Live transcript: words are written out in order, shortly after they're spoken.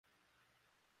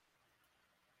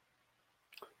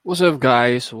What's up,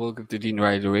 guys? Welcome to Dean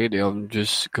Rider Radio. I'm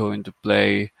just going to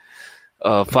play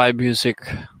five music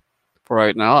for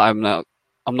right now. I'm not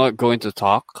going to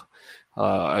talk.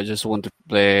 I just want to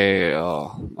play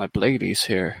my playlist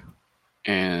here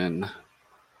in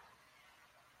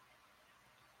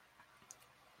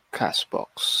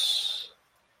Castbox.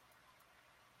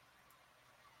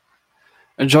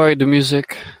 Enjoy the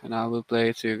music, and I will play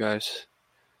it to you guys.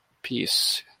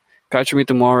 Peace. Catch me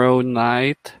tomorrow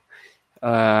night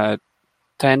at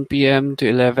 10 p.m. to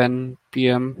 11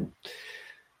 p.m.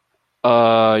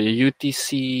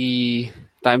 UTC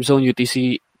time zone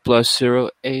UTC plus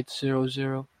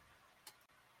 0800.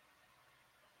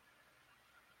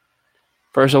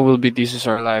 First one will be This Is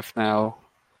Our Life Now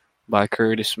by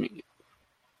Curtis Mead.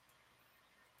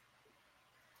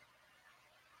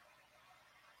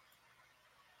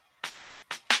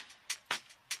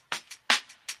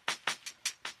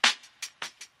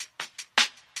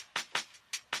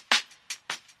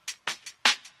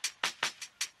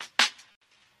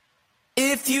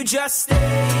 If you just stay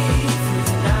through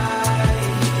the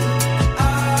night,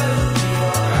 I'll be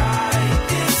alright.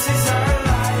 This is our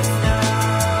life now.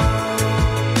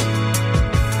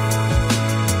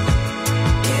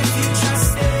 If you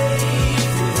just stay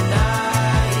through the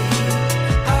night,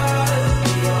 I'll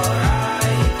be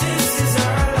alright. This is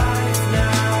our life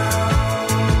now.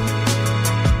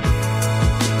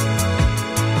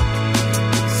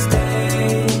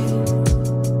 Stay,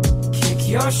 kick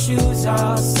your shoes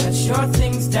off, set your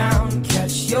things down,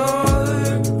 catch your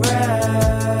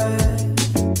breath.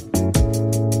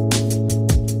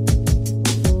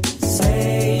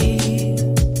 Save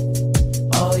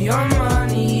all your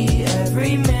money,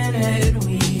 every minute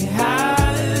we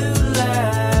have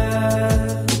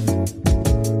left.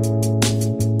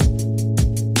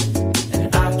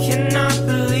 And I cannot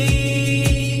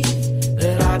believe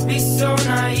that I'd be so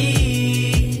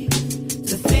naive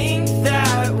to think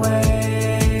that way.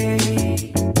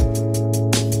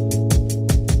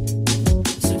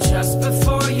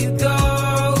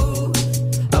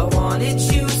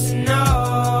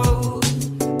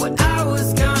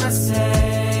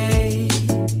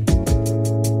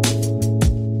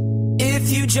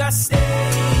 Just stay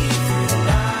through the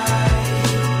night,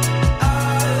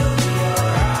 I'll be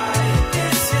alright.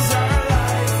 This is our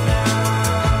life now.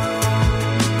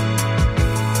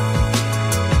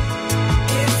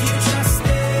 If you just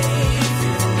stay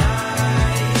through the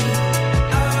night,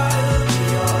 I'll be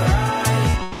alright. This is our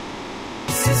life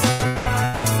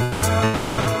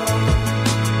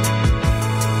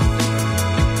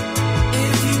now.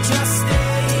 If you just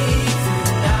stay through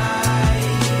the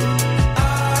night,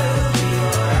 I'll be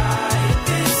alright.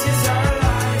 This is our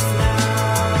life now.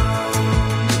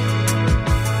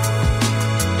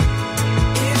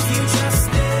 If you just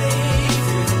stay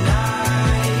through the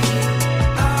night,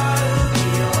 I'll be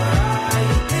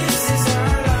alright. This is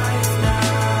our life now.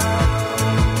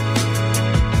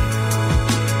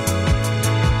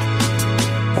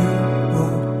 You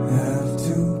won't have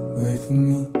to wait for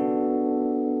me.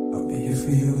 I'll be here for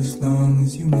you as long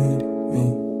as you need me.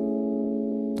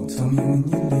 Don't tell me when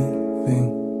you're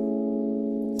leaving.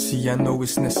 See, I know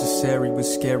it's necessary, but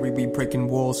scary. We breaking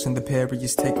walls and the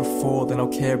barriers take a fall. Then I'll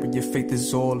carry your faith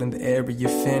is all in the area.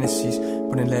 Fantasies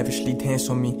putting lavishly dance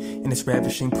on me, and it's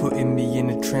ravishing, putting me in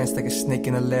a trance like a snake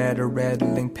in a ladder,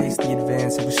 rattling, paced the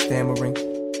advance. I was stammering,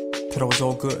 thought I was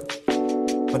all good.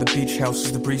 By the beach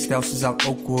houses, the breeze houses out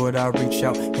Oakwood, I reach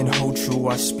out and hold true.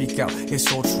 I speak out,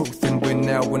 it's all truth, and we're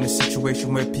now in a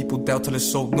situation where people doubt till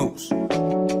it's old news.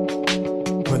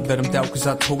 But let them doubt, cause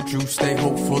I told you, stay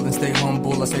hopeful and stay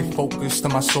humble. I stay focused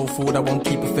on my soul food. I won't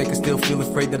keep it fake, I still feel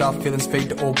afraid that our feelings fade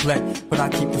to all black. But I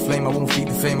keep the flame, I won't feed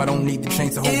the fame. I don't need the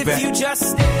chains to hold If back. you just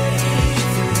stay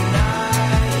through the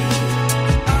night,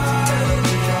 I'll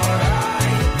be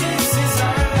alright. This is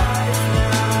our life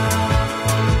now.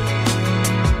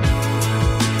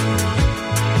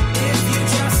 If you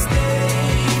just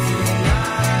stay through the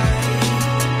night,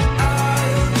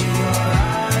 I'll be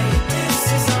alright. This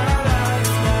is our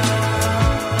life now.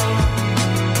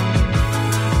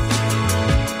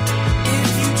 If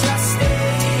you just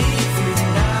stay through the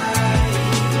night,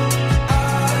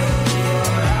 I'll be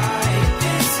alright.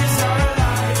 This is our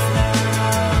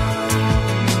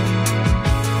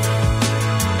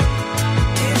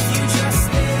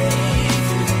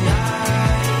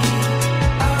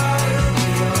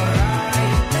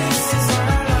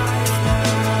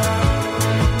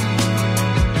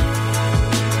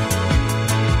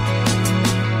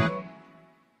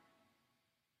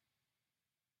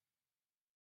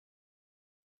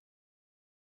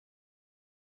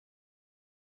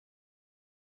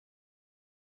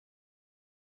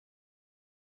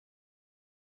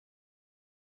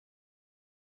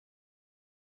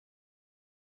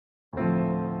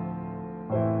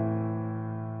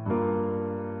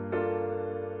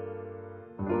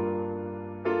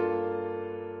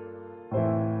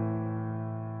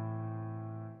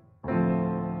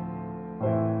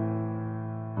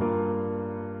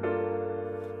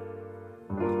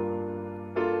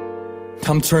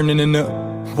I'm turning into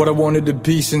what I wanted to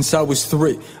be since I was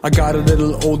 3. I got a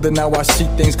little older, now I see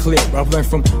things clear. I've learned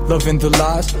from loving the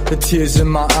lies, the tears in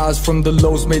my eyes from the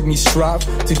lows made me strive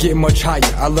to get much higher.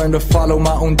 I learned to follow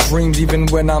my own dreams even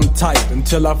when I'm tired.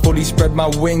 Until I fully spread my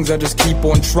wings, I just keep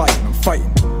on trying. I'm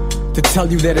fighting to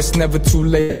tell you that it's never too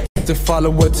late to follow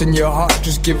what's in your heart.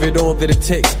 Just give it all that it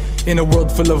takes. In a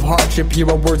world full of hardship, here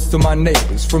are words to my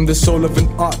neighbors. From the soul of an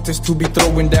artist who be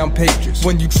throwing down pages.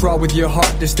 When you try with your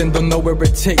hardest, then don't know where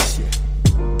it takes you.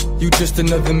 You just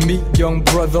another me, young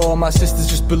brother. All my sisters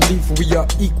just believe we are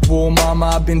equal. Mama,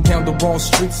 I've been down the wrong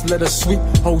streets. Let us sweep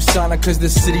Hosanna, cause the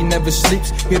city never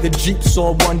sleeps. Hear the Jeeps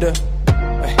all wonder.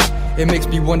 It makes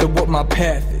me wonder what my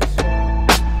path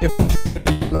is.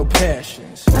 If no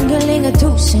passions. Ang galing at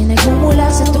husay nagmumula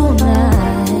sa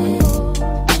tunay.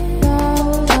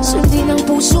 Sundin ang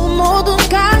puso mo dun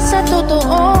ka sa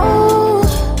totoo.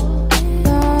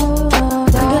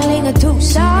 Ang galing at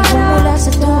husay nagmumula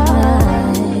sa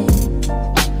tunay.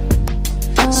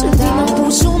 Sundin ang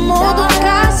puso mo dun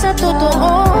ka sa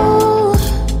totoo.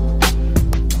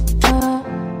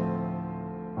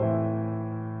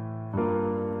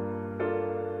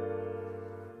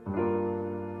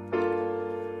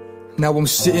 Now I'm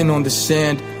sitting on the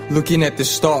sand, looking at the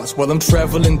stars, while I'm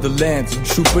traveling the lands of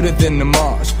Jupiter than the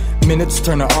Mars. Minutes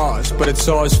turn to hours, but it's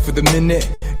ours for the minute.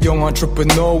 Young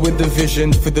entrepreneur with a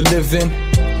vision for the living.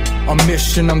 A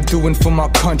mission I'm doing for my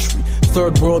country.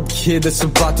 Third world kid that's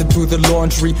about to do the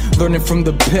laundry. Learning from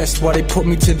the best while they put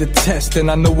me to the test. And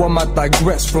I know I might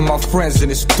digress from my friends and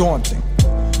it's daunting.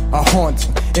 A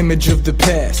haunting image of the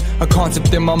past, a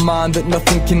concept in my mind that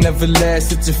nothing can ever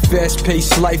last. It's a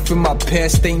fast-paced life and my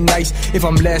past ain't nice. If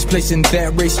I'm last place in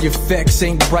that race, your facts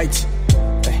ain't right.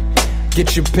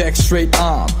 Get your back straight,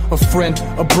 I'm a friend,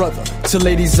 a brother. To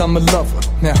ladies, I'm a lover.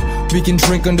 Now, we can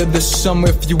drink under the sun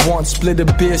if you want. Split a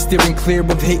beer, steering clear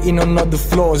of hating on other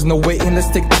floors. No waiting, let's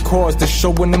take the cause to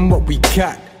showing them what we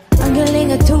got. Ang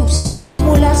galing at husay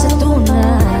mula sa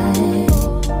tunay.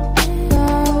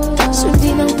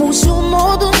 Sundin ang puso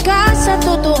mo dun ka sa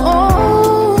totoo.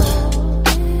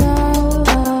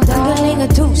 Ang galing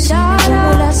at husay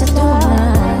mula sa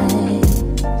tunay.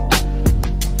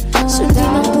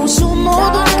 Sundin ang puso mo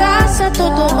dun ka sa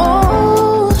totoo.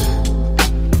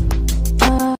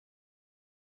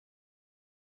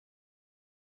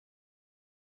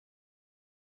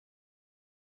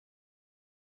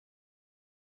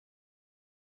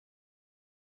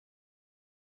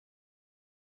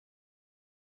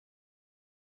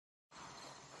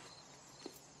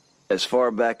 As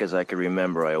far back as I can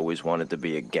remember, I always wanted to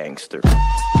be a gangster.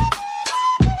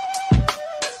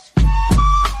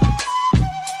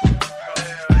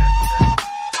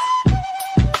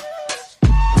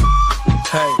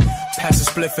 Hey, pass a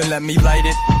spliff and let me light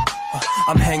it.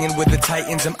 I'm hanging with the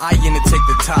titans, I'm eyeing to take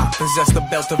the top. Possess the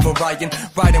belt of Orion,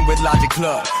 riding with Logic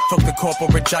Club. Fuck the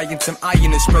corporate giants, I'm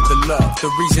eyeing to spread the love. The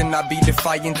reason I be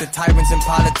defiant to tyrants and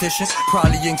politicians,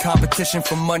 probably in competition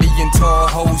for money and tall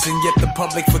hoes, and yet the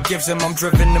public forgives them. I'm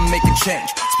driven to make a change,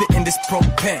 spitting this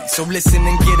propane. So listen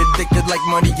and get addicted like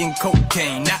money and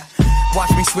cocaine. Now,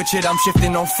 watch me switch it, I'm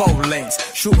shifting on 4 lanes.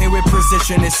 Shooting with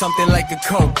precision is something like a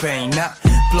Cobain. Now,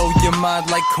 blow your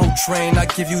mind like Coltrane. I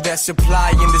give you that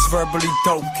supply in this verbally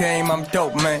dope game. I'm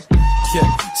dope, man. Yeah,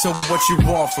 so what you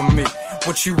want from me?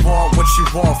 What you want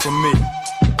from me?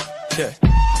 Yeah,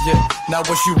 yeah, now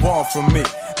what you want from me?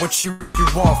 What you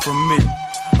want from me?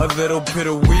 A little bit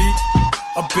of weed,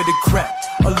 a bit of crack,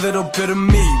 a little bit of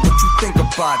me. What you think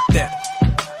about that?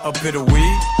 A bit of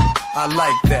weed, I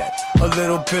like that. A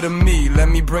little bit of me, let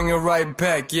me bring it right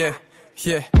back, yeah,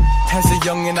 yeah. As a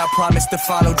youngin', I promise to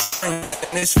follow dreams.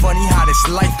 And it's funny how this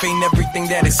life ain't everything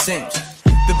that it seems.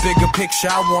 The bigger picture,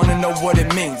 I wanna know what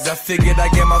it means. I figured I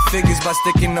get my figures by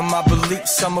sticking to my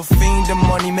beliefs. I'm a fiend, a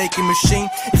money-making machine.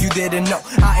 If you didn't know,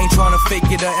 I ain't tryna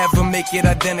fake it or ever make it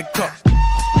identical.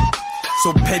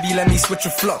 So baby, let me switch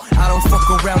your flow. I don't fuck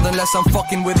around unless I'm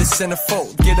fucking with a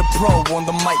centerfold. Get a pro on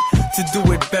the mic to do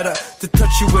it better. To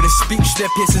touch you with a speech that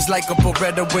pierces like a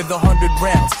Beretta with 100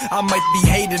 rounds. I might be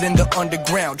hated in the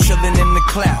underground, chilling in the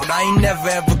cloud. I ain't never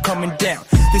ever coming down.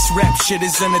 This rap shit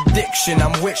is an addiction.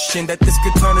 I'm wishing that this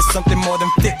could turn to something more than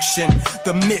fiction.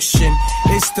 The mission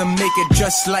is to make it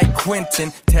just like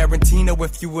Quentin Tarantino.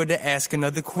 If you were to ask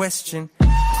another question,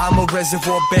 I'm a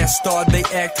reservoir bastard, they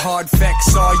act hard.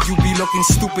 Facts are you be looking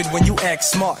stupid when you act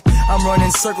smart. I'm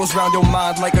running circles round your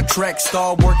mind like a track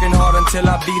star, working hard until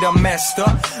I be the master.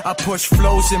 I push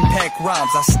flows and pack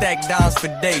rhymes, I stack dimes for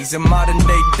days. In modern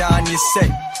day dime, you say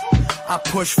I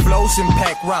push flows and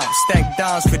pack rhymes, stack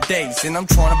dimes for days, and I'm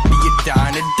trying to be a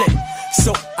dime a day.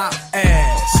 So I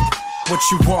ask, what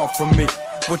you want from me?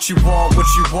 What you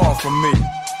want from me?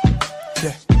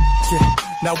 Yeah, yeah.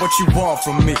 Now what you want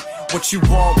from me? What you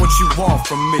want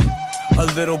from me? A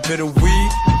little bit of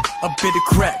weed, a bit of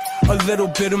crack, a little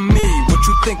bit of me. What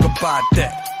you think about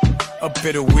that? A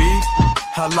bit of weed,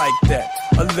 I like that.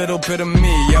 A little bit of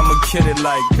me, I'ma kid it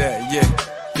like that. Yeah,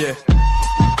 yeah.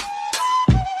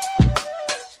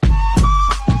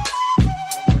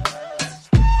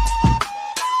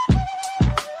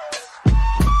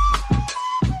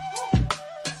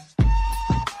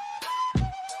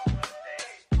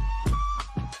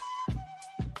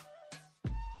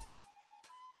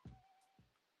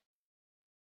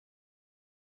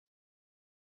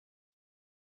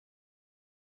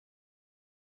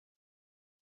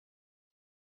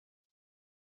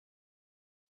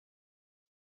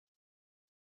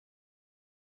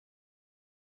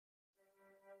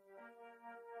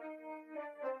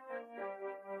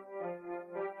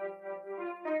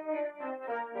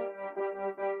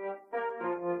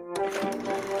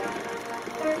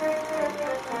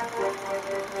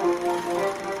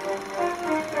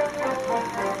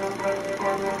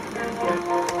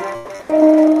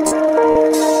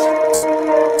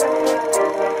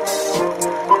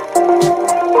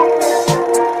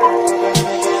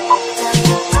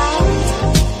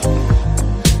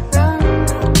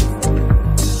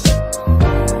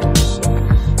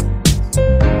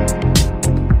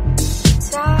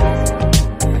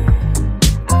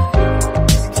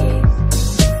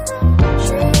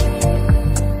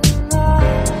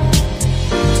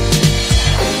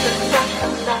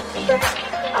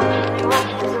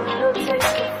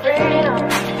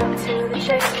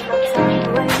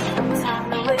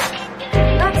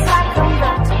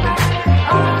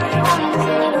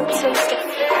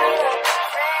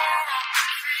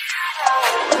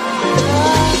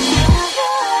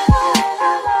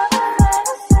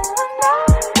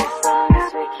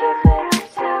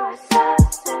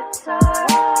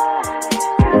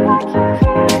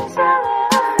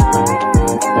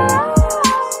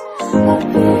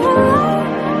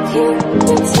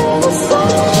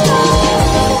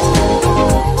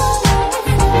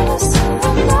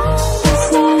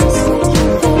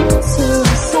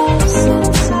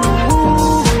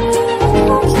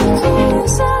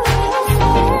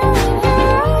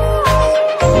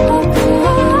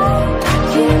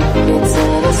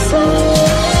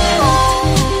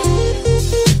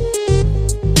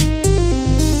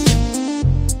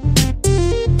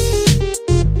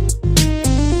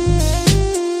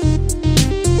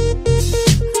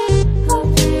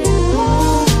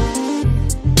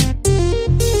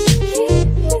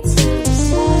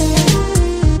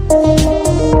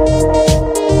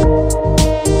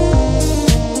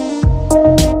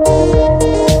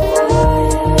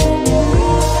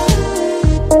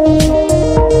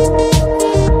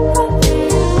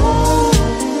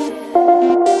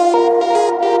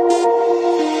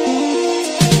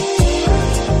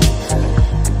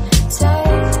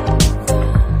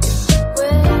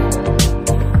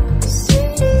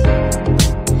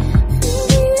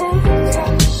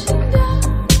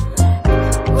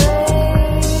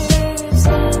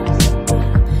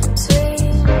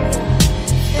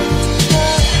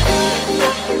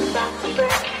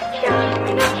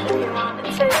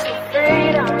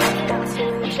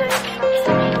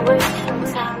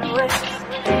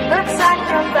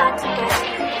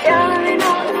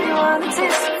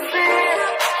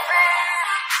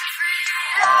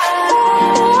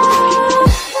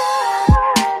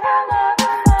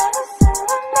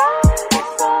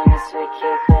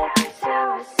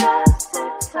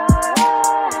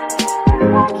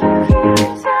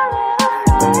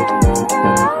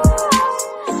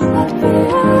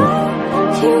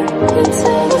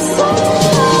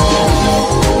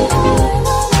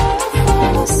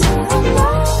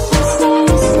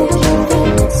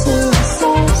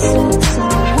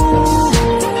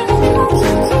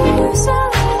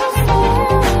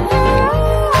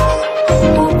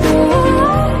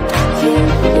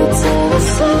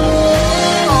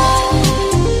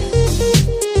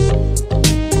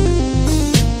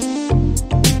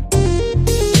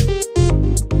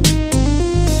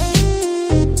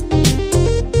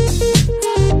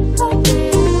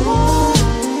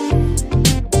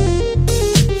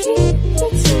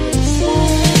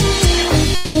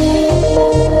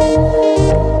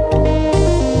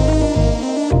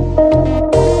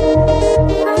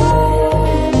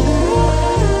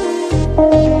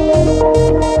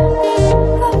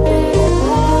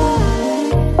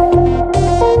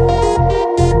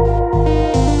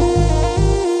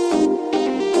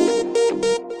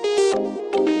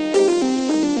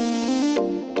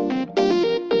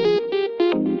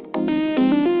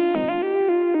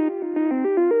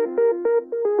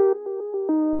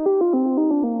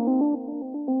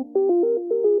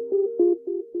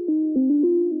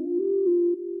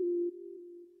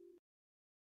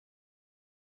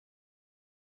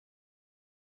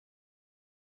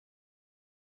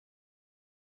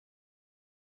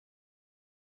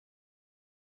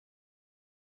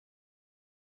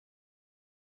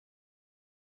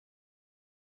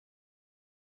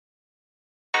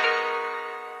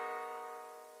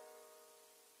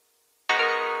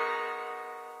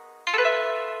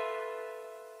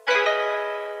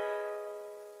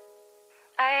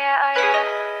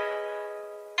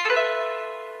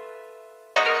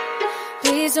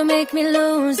 Please don't make me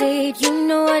lose it. You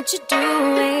know what you're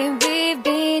doing. We've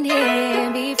been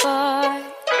here before.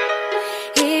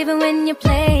 Even when you're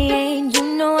playing, you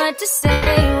know what to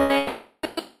say.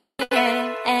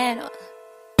 And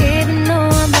even though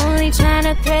I'm only trying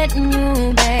to threaten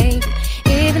you, babe.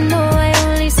 Even though I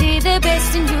only see the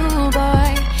best in you,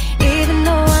 boy. Even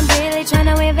though I'm really trying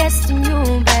to invest in you,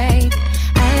 babe.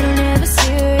 I don't ever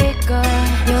see it go.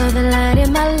 You're the light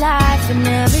in my life and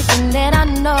everything that I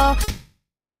know.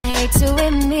 I hate to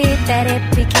admit that it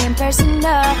became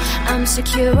personal. I'm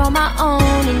secure on my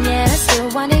own and yet I still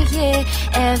wanna hear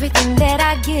everything that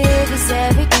I give is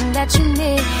everything that you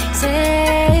need.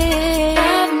 Say,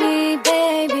 love me,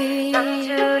 baby. Love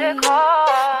to the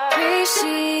core.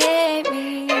 Appreciate me,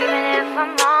 even if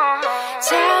I'm wrong.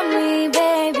 Tell me,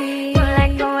 baby, you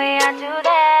like the way I do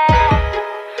that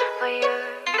for you.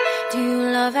 Do you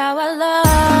love how I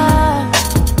love?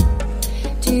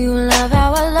 Do you love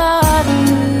how I love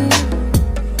you?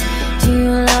 Do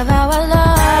you love how I love?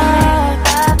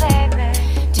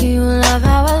 Do you love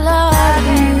how I love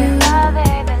you?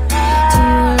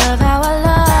 Do you love how I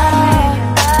love?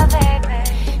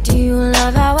 Do you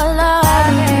love how I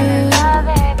love you?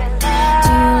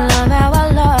 Do you love how I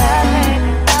love?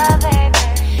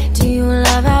 Do you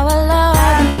love how I love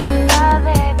you?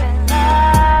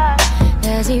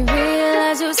 Does he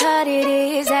realize whose heart it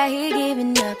is that he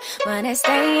giving up? Wanna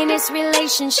stay in this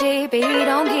relationship, but he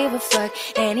don't give a fuck.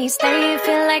 And he's staying,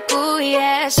 feel like, ooh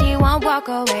yeah, she won't walk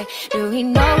away. Do he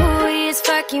know who he is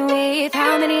fucking with?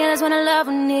 How many others wanna love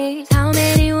on this? How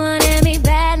many wanted me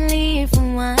badly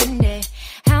from one day?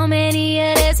 How many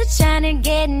others are trying to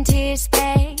get into his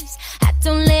space? I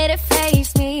don't let it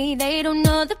face me, they don't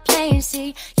know the place.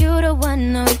 See, you the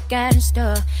one, know you got in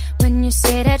store. When you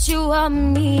say that you want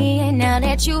me, and now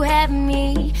that you have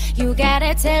me, you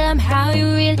gotta tell them how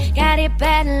you really got it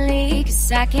badly.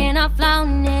 Cause I cannot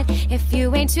flaunt it if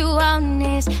you ain't too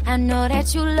honest. I know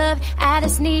that you love, I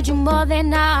just need you more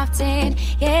than often.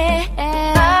 Yeah,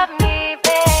 love me,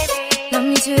 baby. Love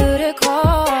me to the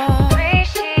core.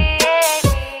 Appreciate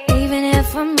me, even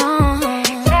if I'm wrong.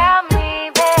 Tell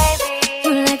me, baby,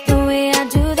 you like the way I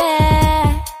do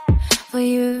that for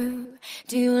you.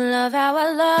 Do you love how I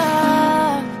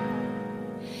love?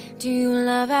 Do you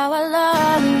love how I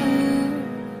love you?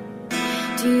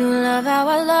 Do you love how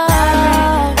I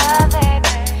love?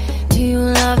 Do you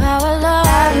love how I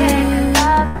love you?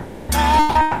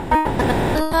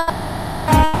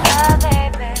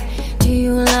 Do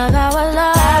you love how I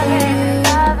love you?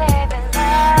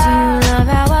 Do you love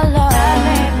how I love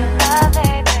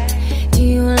you? Do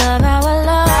you love how I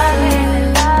love you?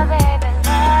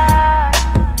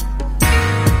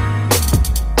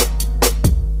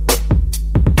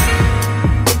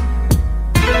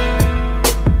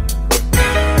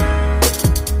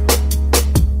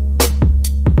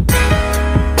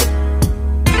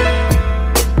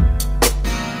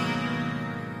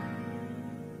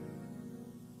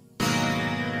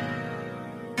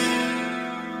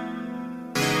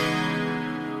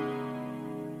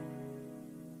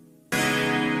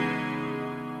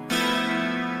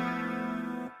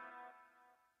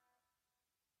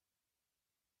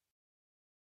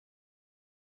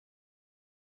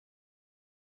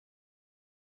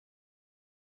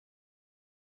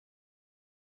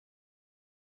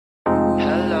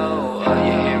 Hello, are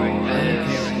you hearing this?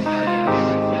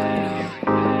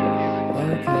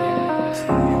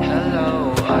 Hello,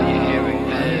 are you hearing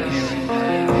this?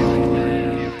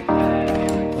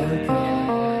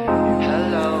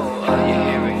 Hello, are you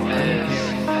hearing this?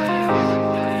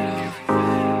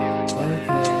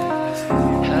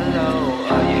 Hello,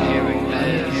 are you hearing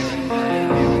this?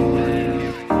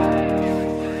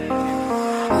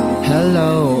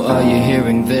 Hello, are you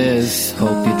hearing this?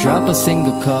 Hope you drop a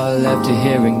single call after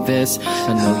hearing this.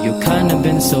 I know you kinda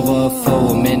been so off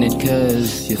for a minute,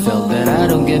 cause you felt that I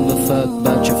don't give a fuck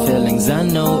about your feelings. I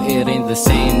know it ain't the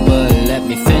same, but let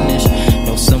me finish.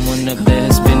 Know someone up there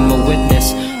has been my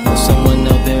witness. Know someone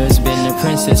out there has been a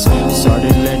princess.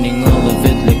 Started learning all of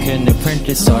it like an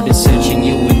apprentice. Started searching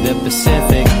you in the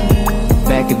Pacific.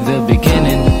 Back at the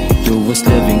beginning, you was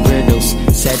living riddles.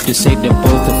 Sad to say that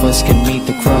both of us can meet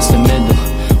across the middle.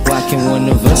 Why can one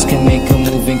of us can make a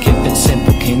move and keep it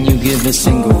simple? Can you give a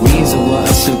single reason why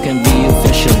us two can be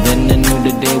official? Then I knew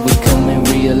the day would come and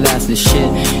realize the shit.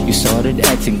 You started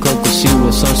acting cold cause you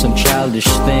was on some childish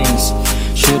things.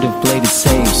 Should've played it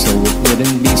safe so it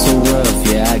wouldn't be so rough.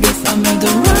 Yeah, I guess I meant to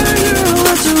run you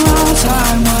at the wrong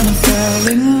time when I fell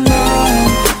in love.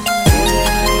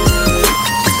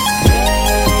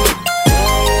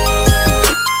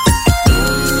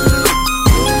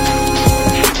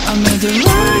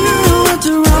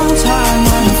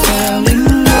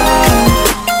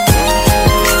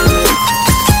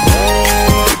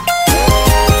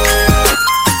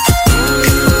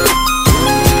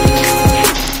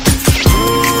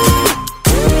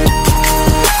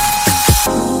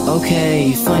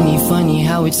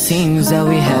 it seems that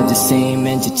we have the same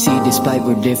entity despite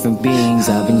we're different beings.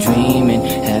 I've been dreaming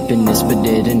happiness but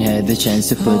didn't have the chance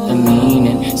to put a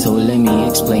meaning, so let me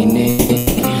explain it.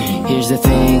 Here's the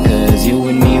thing, cause you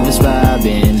and me was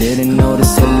vibing, didn't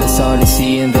notice till I started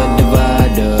seeing the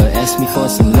divider. Asked me for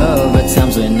some love at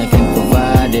times when I can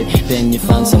provide it. Then you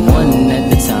found someone at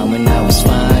the time when I was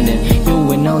finding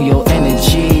you and all your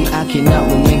energy. I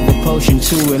cannot remake the potion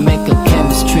to remake a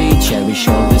chemistry. Cherish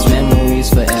all these memories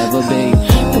forever, babe.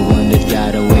 The one that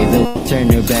got away, the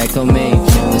turned her back on me.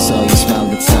 I saw you smile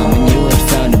the time when you had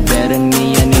found a better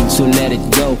me. I need to let it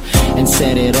go and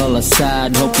set it all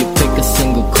aside. Hope you pick a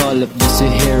single call up just to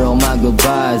hear all my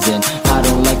goodbyes. And I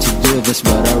don't like to do this,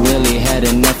 but I really had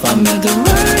enough. I met the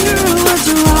right girl at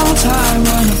the wrong time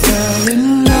when I fell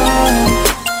in love.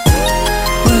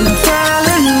 When I fell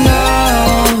in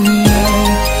love, yeah,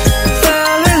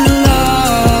 fell in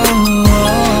love.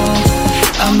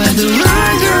 I met the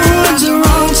right girl at the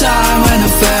wrong time when I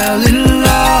fell in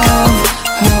love.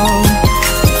 Oh,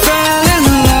 fell in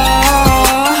love,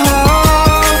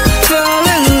 fell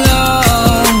in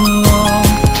love.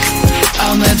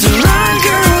 I met the right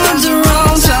girl at the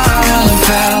wrong time when I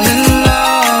fell in love.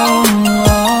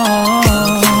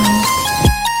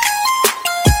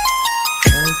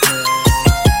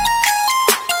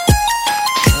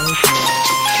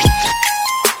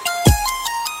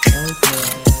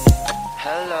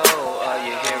 Hello, are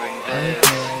you hearing this?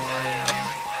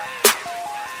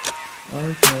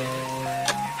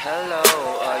 Hello,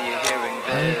 are you hearing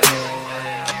this?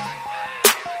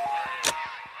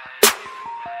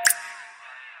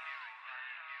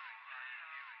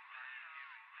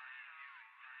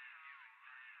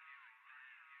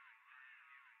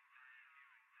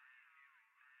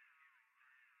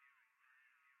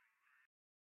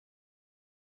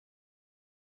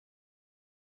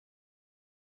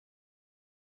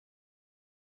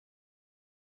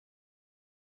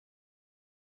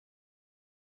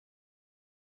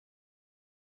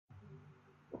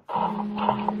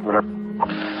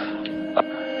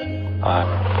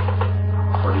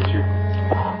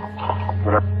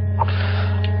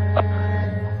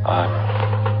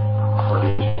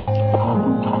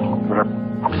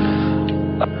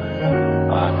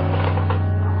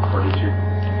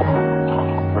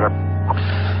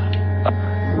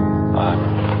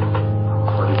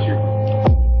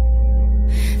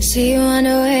 See you on the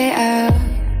way out.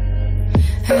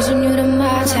 Heard you new to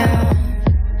my town.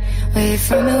 Wait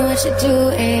for me, what you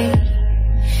doing?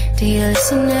 Do you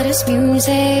listen to this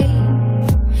music?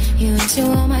 You into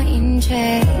all my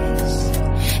interests.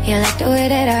 You like the way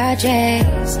that I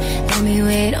dress. Let me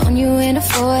wait on you in the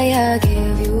foyer,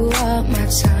 give you all my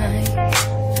time.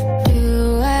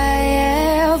 Do I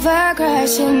ever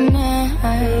cross your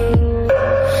mind?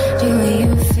 Do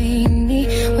you feel me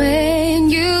when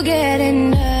you get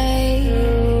in night?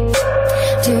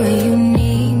 Do you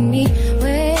need me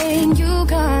when you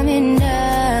coming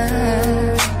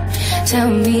down? Tell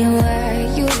me why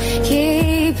you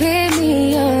keeping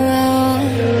me around.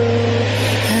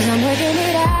 Cause I'm working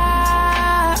it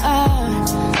out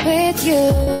with you.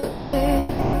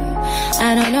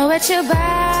 I don't know what you're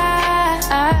about.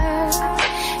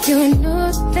 You a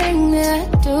new thing that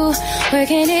I do.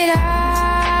 Working it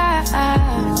out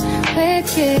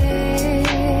with you.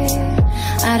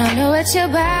 I don't know what you're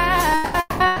about.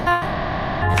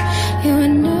 You a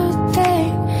new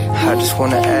thing. I just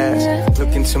wanna ask,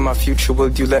 look into my future,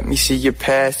 will you let me see your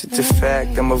past? It's a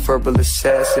fact, I'm a verbal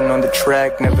assassin on the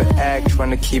track. Never act,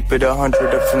 trying to keep it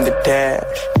 100 up from the dash.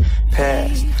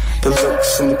 Past the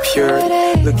looks and the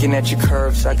purity, looking at your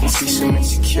curves, I can see some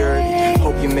insecurity.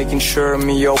 Hope you're making sure of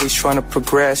me, always trying to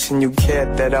progress. And you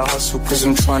get that I hustle cause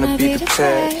I'm trying to be the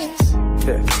best.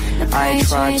 Yeah. I ain't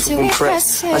trying to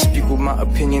impress, I speak with my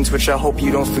opinions, which I hope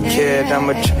you don't forget. I'm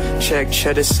a check,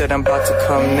 cheddar said I'm about to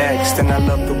come next. And I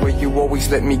love the way you always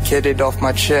let me get it off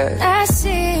my chest. I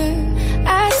see you,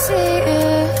 I see you.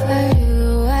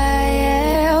 Do I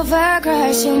ever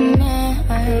cross your mind?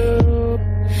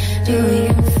 Do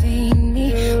you feel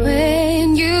me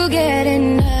when you get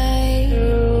in night?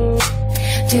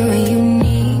 Do you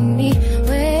need me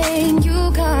when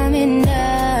you coming down?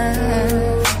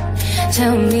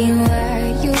 Tell me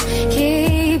why you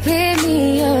keeping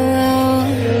me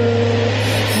around.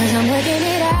 Cause I'm working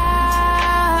it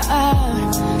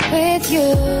out with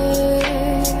you.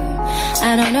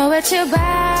 I don't know what you're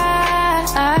about.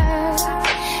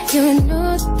 You a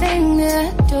new thing that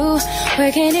I do.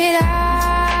 Working it out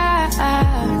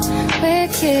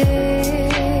with you.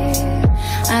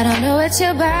 I don't know what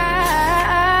you're about.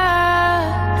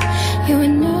 You a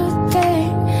new thing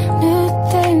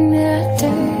that I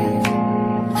do.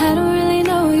 I don't really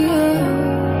know you.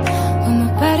 I'm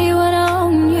about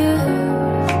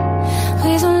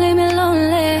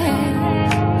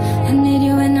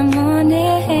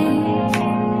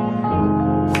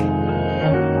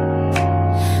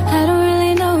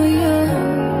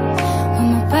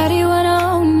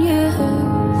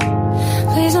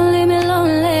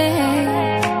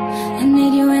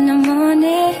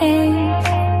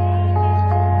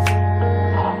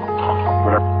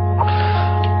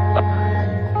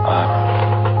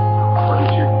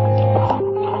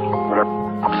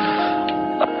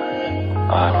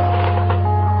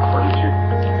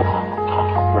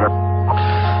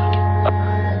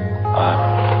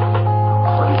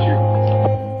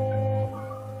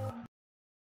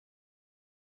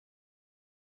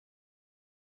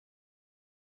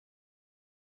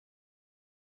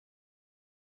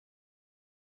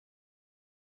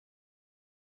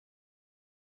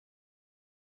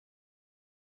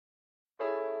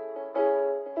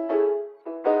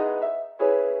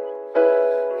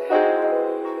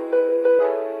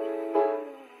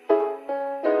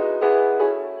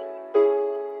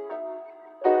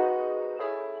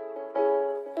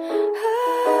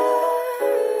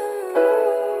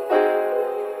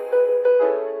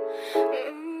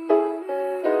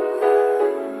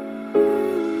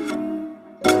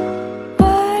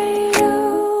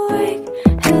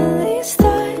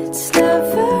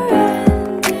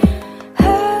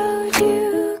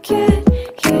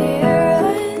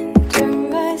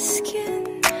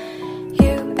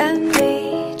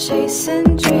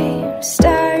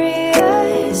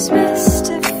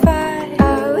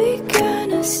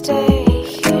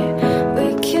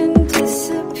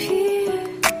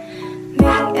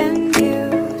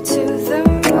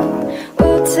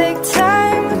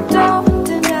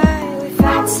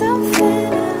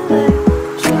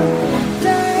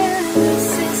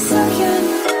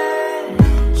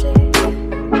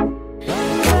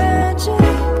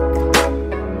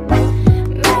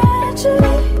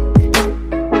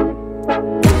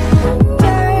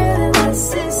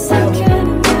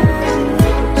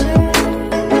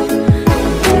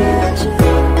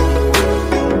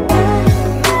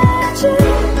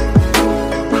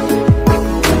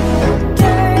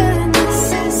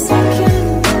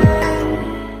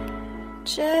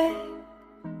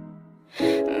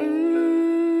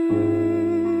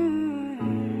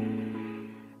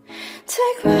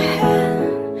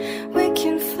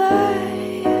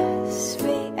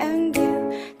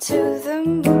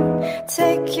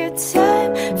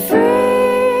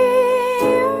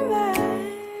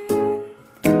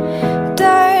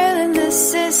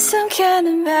kind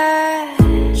of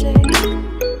magic.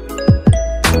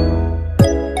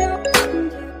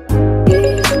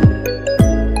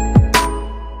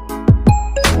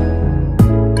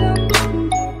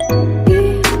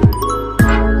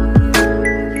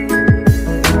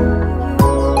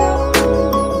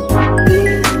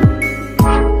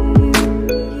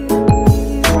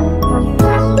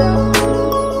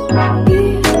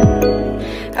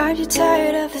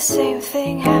 Same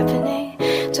thing happening.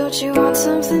 Don't you want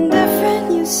something different?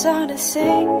 New song to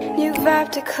sing, new vibe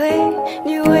to cling,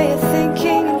 new way of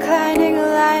thinking, inclining,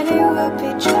 aligning. We'll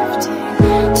be drifting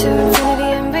to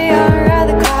infinity and beyond. Ride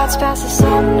the clouds past the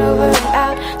sun, over and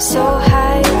out, so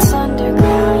high it's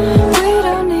underground. We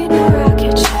don't need no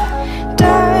rocket ship,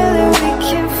 darling. We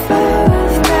can fly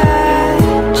with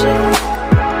magic.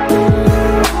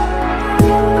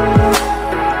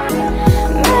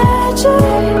 Magic.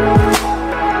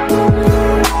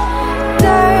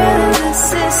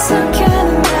 Some kind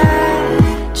of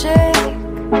magic,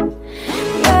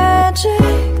 magic,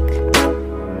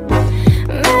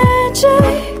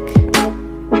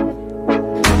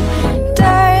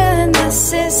 darling,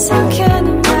 this is some kind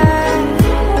of magic.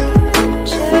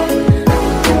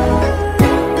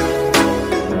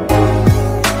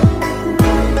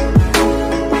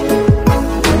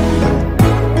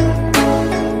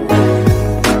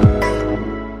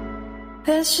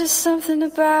 There's just something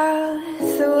about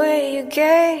the way you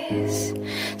gaze,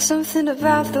 something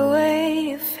about the way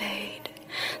you fade,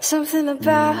 something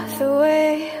about the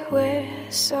way we're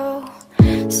so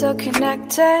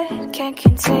connected, can't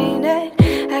contain it.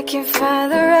 I can't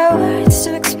find the right words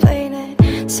to explain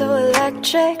it. So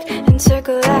electric,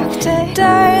 intergalactic,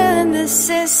 darling, this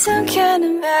is some kind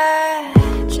of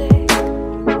magic,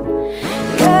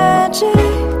 magic,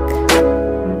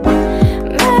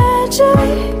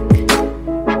 magic.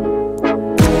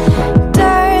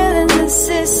 This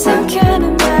is some kind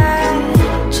of magic.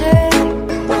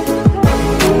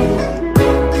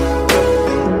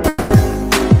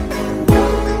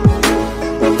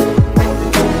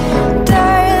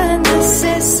 Darling, this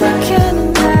is some kind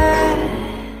of magic.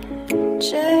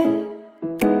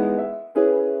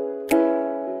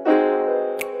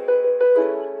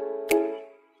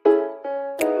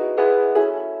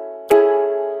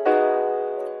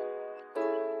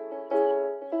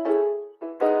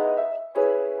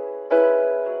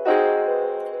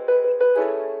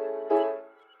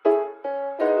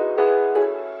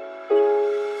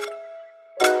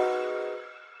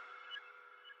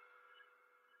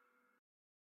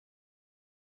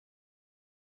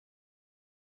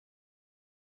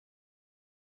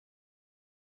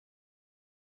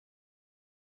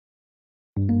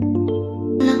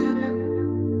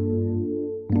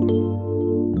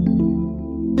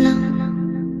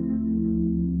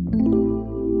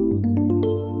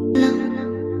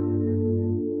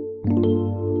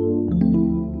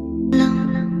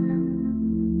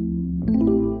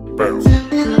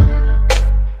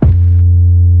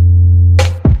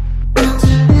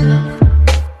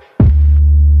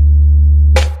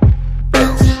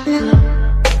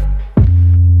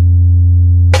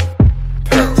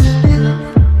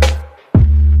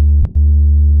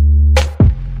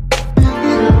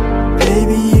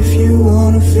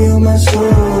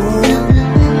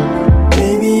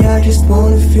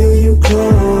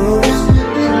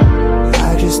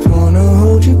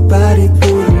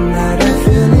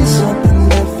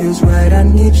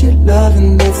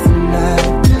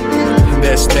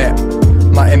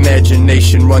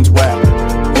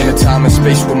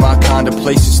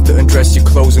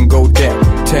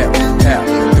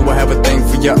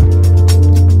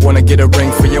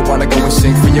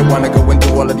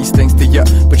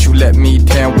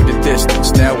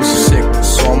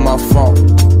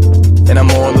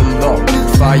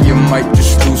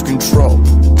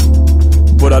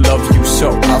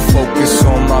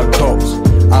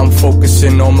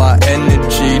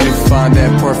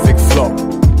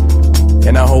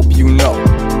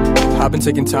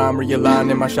 Taking time,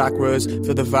 realigning my chakras.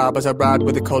 Feel the vibe as I ride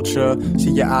with the culture. See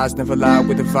your eyes never lie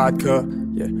with the vodka.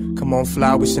 Yeah, come on,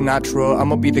 fly with Sinatra.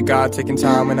 I'ma be the guy taking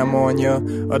time when I'm on ya.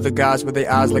 Other guys with their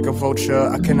eyes like a vulture.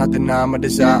 I cannot deny my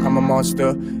desire, I'm a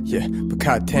monster. Yeah, but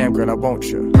goddamn, girl, I want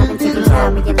you. I've been taking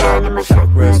time, realigning my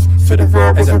chakras. Feel the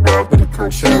vibe as I ride with the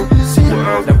culture. See your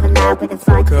eyes never lie with the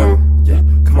vodka. Yeah,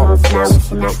 come on, fly with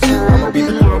Sinatra. I'ma be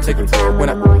the guy taking time when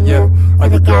I'm on ya.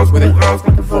 Other guys with their eyes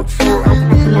like a vulture. I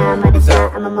cannot deny my desire,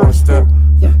 I'm a monster.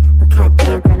 Yeah, but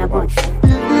goddamn, girl, I want you.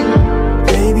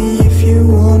 Baby, if you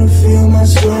wanna feel my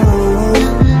soul,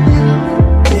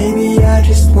 baby, I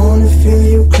just wanna feel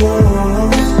you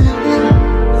close.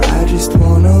 I just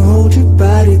wanna hold your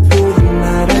body through the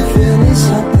night. I'm feeling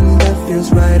something that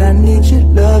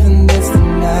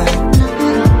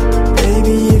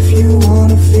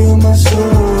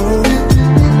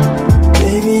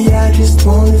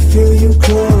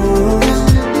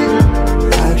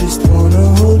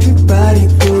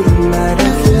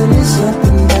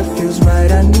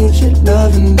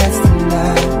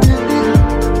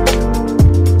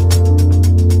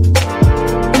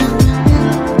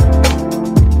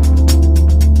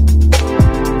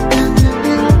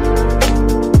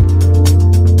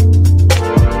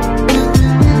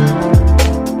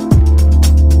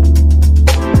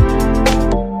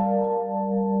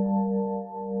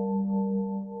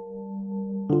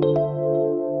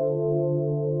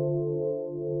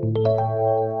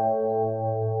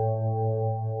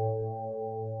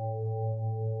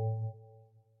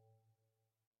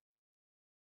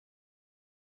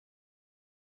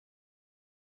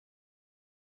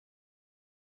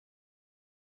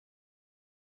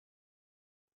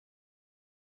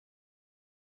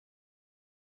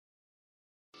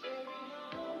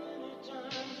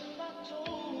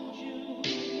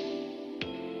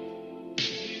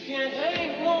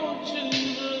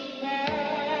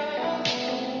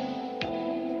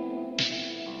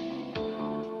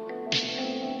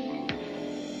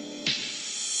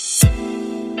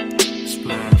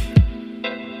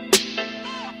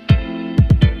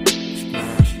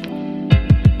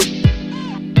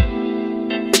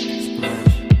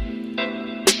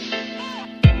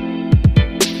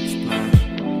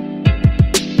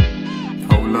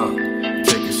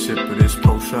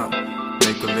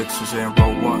elixirs and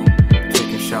roll one.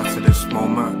 Taking shots of this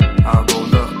moment. I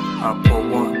roll up, I pour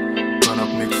one. Run up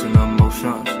mixing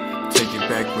emotions. Take it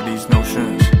back with these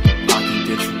notions. I can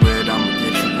get you wet, I'ma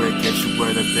get you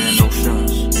wetter than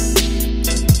oceans.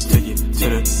 Take it to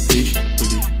the beach, we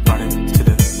be running to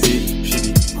the beat. She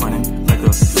be running like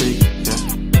a freak, yeah,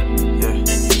 yeah,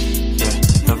 yeah.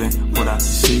 Loving what I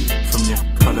see from your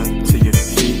color to your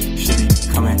feet. She be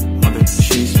coming on the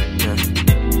sheets, yeah,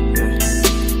 yeah.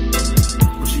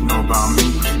 What she know about me?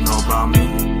 What she know about me?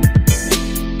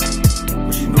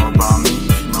 What she know about me?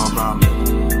 What she know about me?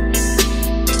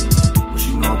 What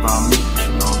she know about me? What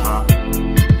she know about me?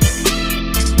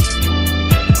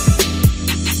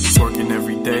 Working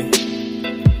every day,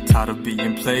 tired of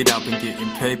being played. I've been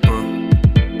getting paper.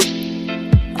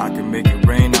 I can make it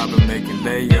rain. I've been making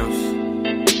layups.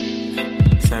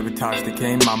 Sabotage the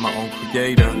game. I'm my own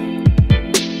creator.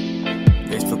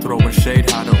 They still throwing shade.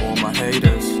 How to all my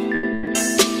haters?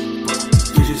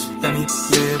 You just let me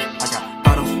live. I got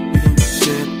bottles we can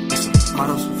sip. With some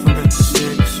models from the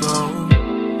 6 row.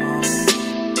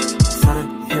 Tired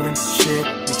of hearing shit.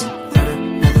 We can let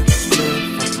another split.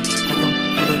 I can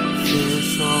let it feel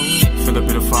so. Feel a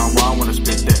bit of fine wine when I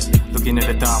spit that. Looking at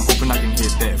the dime, hoping I can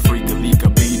hit that. Freak a leak, I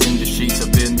beat in the sheets.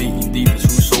 I've been eating divas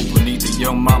who's so beneath the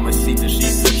young mama see that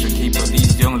she's such a keeper.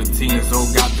 These young Latinas all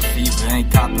got the fever.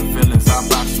 Ain't copping villains, I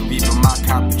box some beaver. My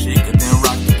copper chica, then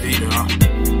rock the beater,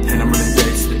 And I'm running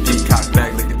back to the peacock,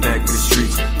 back like a bag to the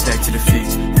streets. Back to the feet,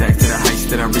 back to the heights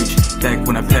that I reach. Back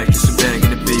when I pack just a bag in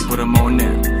the beat, but I'm on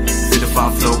now. Feel the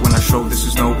fine flow when I show this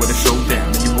is nowhere to show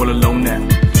down. And you all alone now.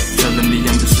 Telling me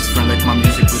I'm just a friend like my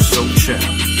music was so chill.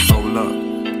 Hold up,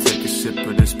 take a sip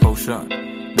of this potion.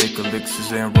 Make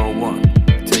elixirs and roll one.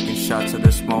 Taking shots of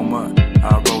this moment.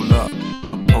 I roll up,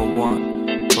 I pour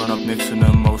one. Burn up mixing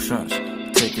emotions.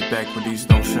 Take it back with these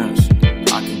notions.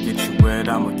 I can get you wet,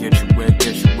 I'ma get you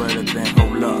wetter than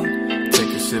hold up.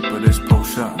 Take a sip of this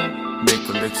potion. Make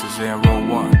elixirs and roll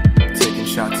one. Taking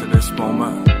shots of this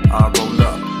moment. I roll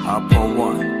up, I pour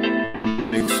one.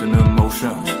 Mixing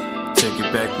emotions. Take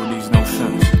it back with these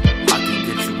notions. I can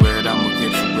get you wet, I'ma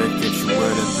get you wetter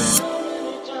than.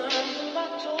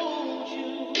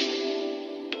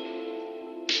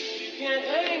 Can't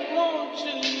hang on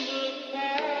to the